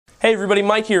Hey everybody,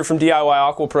 Mike here from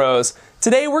DIY AQUAPROs.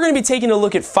 Today we're going to be taking a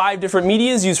look at 5 different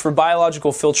medias used for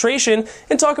biological filtration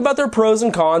and talk about their pros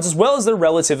and cons as well as their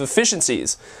relative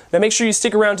efficiencies. Now make sure you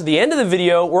stick around to the end of the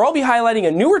video where I'll be highlighting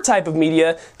a newer type of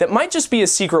media that might just be a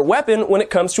secret weapon when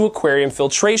it comes to aquarium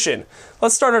filtration.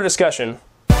 Let's start our discussion.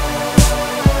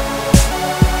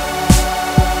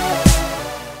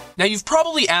 Now you've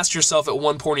probably asked yourself at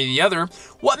one point or the other,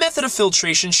 what method of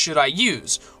filtration should I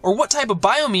use? Or what type of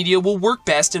biomedia will work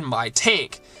best in my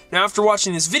tank? Now after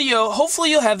watching this video,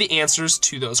 hopefully you'll have the answers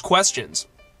to those questions.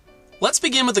 Let's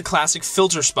begin with the classic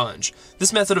filter sponge.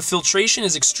 This method of filtration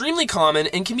is extremely common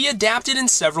and can be adapted in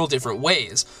several different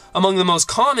ways. Among the most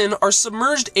common are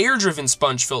submerged air-driven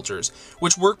sponge filters,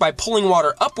 which work by pulling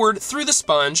water upward through the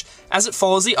sponge as it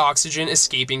follows the oxygen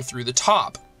escaping through the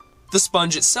top. The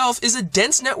sponge itself is a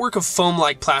dense network of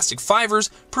foam-like plastic fibers,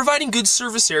 providing good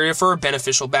surface area for our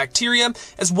beneficial bacteria,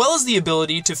 as well as the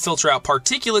ability to filter out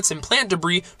particulates and plant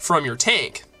debris from your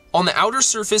tank. On the outer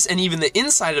surface and even the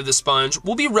inside of the sponge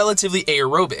will be relatively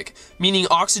aerobic, meaning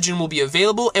oxygen will be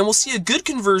available and we'll see a good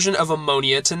conversion of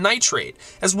ammonia to nitrate,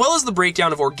 as well as the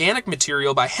breakdown of organic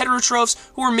material by heterotrophs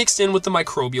who are mixed in with the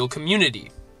microbial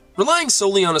community. Relying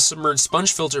solely on a submerged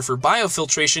sponge filter for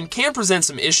biofiltration can present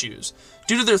some issues.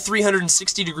 Due to their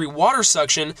 360-degree water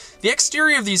suction, the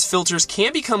exterior of these filters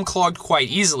can become clogged quite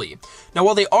easily. Now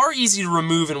while they are easy to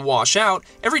remove and wash out,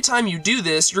 every time you do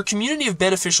this, your community of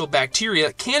beneficial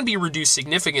bacteria can be reduced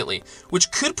significantly,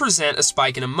 which could present a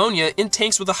spike in ammonia in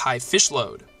tanks with a high fish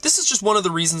load. This is just one of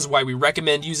the reasons why we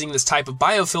recommend using this type of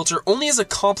biofilter only as a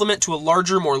complement to a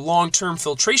larger, more long-term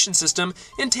filtration system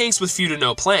in tanks with few to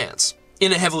no plants.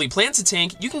 In a heavily planted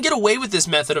tank, you can get away with this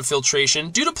method of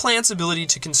filtration due to plants' ability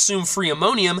to consume free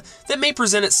ammonium that may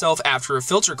present itself after a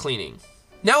filter cleaning.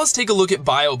 Now let's take a look at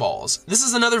bioballs. This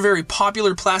is another very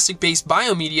popular plastic-based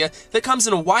biomedia that comes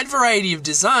in a wide variety of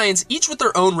designs, each with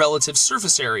their own relative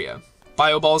surface area.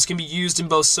 Bioballs can be used in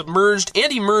both submerged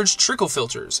and emerged trickle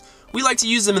filters. We like to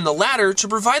use them in the latter to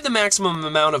provide the maximum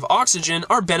amount of oxygen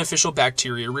our beneficial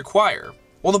bacteria require.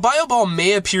 While the bioball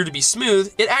may appear to be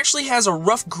smooth, it actually has a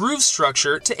rough groove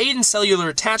structure to aid in cellular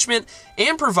attachment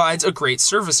and provides a great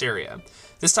surface area.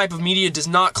 This type of media does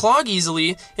not clog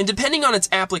easily, and depending on its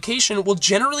application will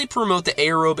generally promote the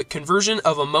aerobic conversion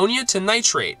of ammonia to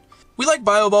nitrate. We like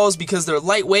bioballs because they're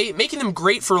lightweight, making them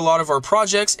great for a lot of our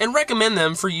projects, and recommend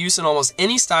them for use in almost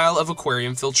any style of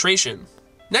aquarium filtration.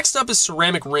 Next up is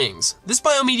ceramic rings. This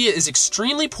biomedia is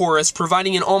extremely porous,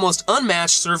 providing an almost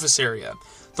unmatched surface area.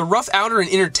 The rough outer and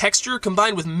inner texture,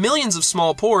 combined with millions of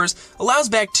small pores, allows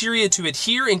bacteria to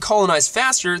adhere and colonize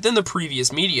faster than the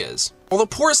previous medias. While the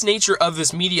porous nature of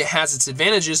this media has its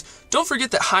advantages, don't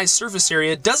forget that high surface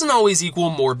area doesn't always equal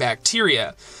more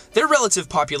bacteria. Their relative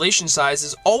population size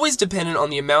is always dependent on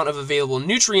the amount of available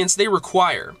nutrients they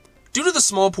require. Due to the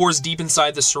small pores deep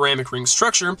inside the ceramic ring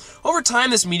structure, over time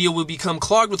this media will become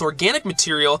clogged with organic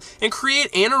material and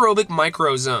create anaerobic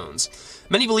microzones.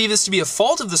 Many believe this to be a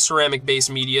fault of the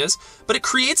ceramic-based medias, but it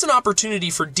creates an opportunity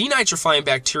for denitrifying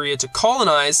bacteria to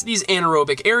colonize these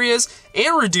anaerobic areas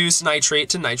and reduce nitrate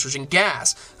to nitrogen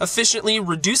gas, efficiently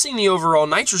reducing the overall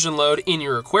nitrogen load in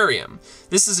your aquarium.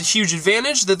 This is a huge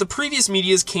advantage that the previous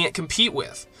medias can't compete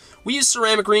with. We use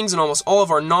ceramic rings in almost all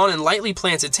of our non- and lightly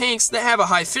planted tanks that have a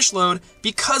high fish load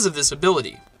because of this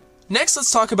ability. Next,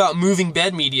 let's talk about moving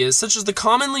bed medias such as the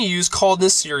commonly used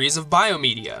Coldness series of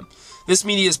biomedia. This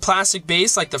media is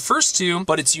plastic-based like the first two,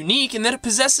 but it's unique in that it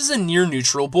possesses a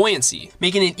near-neutral buoyancy,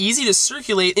 making it easy to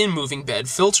circulate in moving bed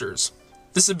filters.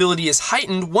 This ability is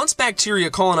heightened once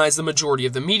bacteria colonize the majority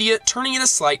of the media, turning it a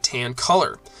slight tan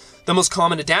color. The most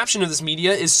common adaptation of this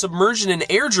media is submerged in an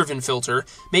air-driven filter,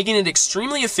 making it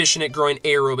extremely efficient at growing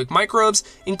aerobic microbes,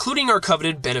 including our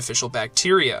coveted beneficial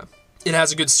bacteria. It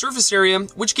has a good surface area,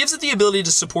 which gives it the ability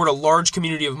to support a large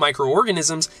community of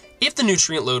microorganisms if the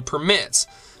nutrient load permits.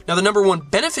 Now the number one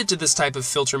benefit to this type of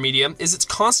filter media is its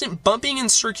constant bumping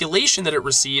and circulation that it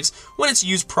receives when it's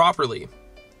used properly.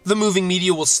 The moving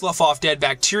media will slough off dead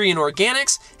bacteria and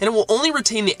organics, and it will only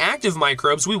retain the active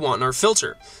microbes we want in our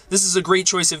filter. This is a great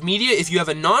choice of media if you have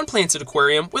a non-planted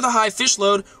aquarium with a high fish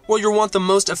load or you want the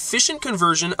most efficient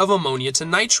conversion of ammonia to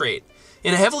nitrate.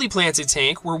 In a heavily planted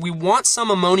tank, where we want some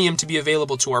ammonium to be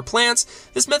available to our plants,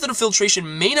 this method of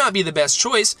filtration may not be the best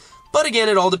choice, but again,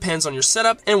 it all depends on your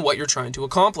setup and what you're trying to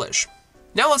accomplish.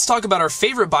 Now let's talk about our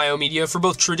favorite biomedia for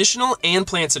both traditional and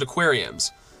planted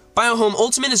aquariums. Biohome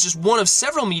Ultimate is just one of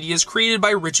several medias created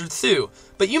by Richard Thu,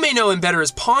 but you may know him better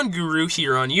as Pond Guru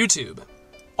here on YouTube.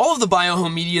 All of the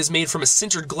Biohome media is made from a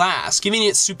sintered glass, giving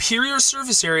it superior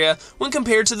surface area when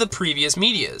compared to the previous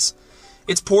medias.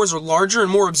 Its pores are larger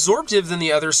and more absorptive than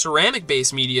the other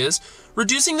ceramic-based medias,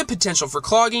 reducing the potential for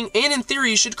clogging, and in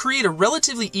theory should create a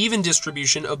relatively even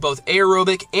distribution of both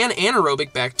aerobic and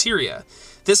anaerobic bacteria.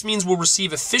 This means we'll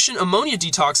receive efficient ammonia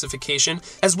detoxification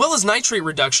as well as nitrate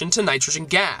reduction to nitrogen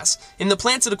gas. In the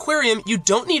plants at Aquarium, you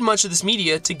don't need much of this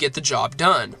media to get the job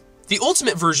done. The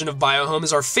ultimate version of Biohome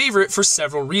is our favorite for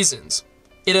several reasons.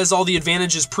 It has all the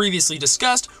advantages previously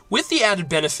discussed, with the added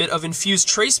benefit of infused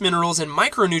trace minerals and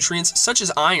micronutrients such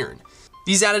as iron.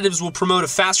 These additives will promote a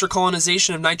faster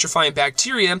colonization of nitrifying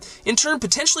bacteria, in turn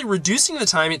potentially reducing the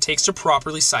time it takes to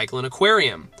properly cycle an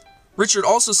aquarium. Richard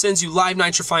also sends you live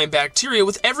nitrifying bacteria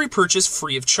with every purchase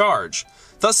free of charge.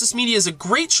 Thus, this media is a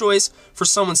great choice for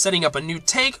someone setting up a new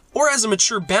tank or as a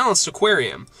mature balanced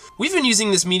aquarium. We've been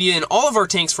using this media in all of our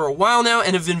tanks for a while now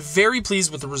and have been very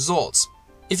pleased with the results.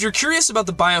 If you're curious about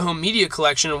the Biohome media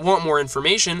collection and want more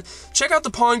information, check out the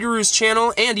Pond Guru's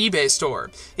channel and eBay store.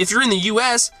 If you're in the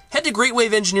US, head to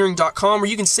greatwaveengineering.com where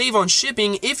you can save on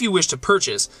shipping if you wish to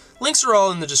purchase. Links are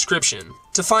all in the description.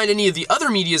 To find any of the other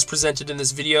medias presented in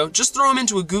this video, just throw them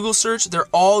into a Google search. They're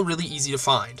all really easy to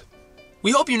find.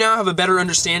 We hope you now have a better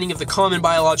understanding of the common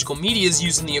biological medias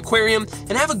used in the aquarium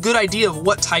and have a good idea of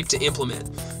what type to implement.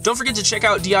 Don't forget to check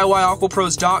out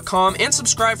DIYAquapros.com and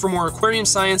subscribe for more aquarium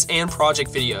science and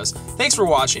project videos. Thanks for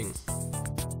watching.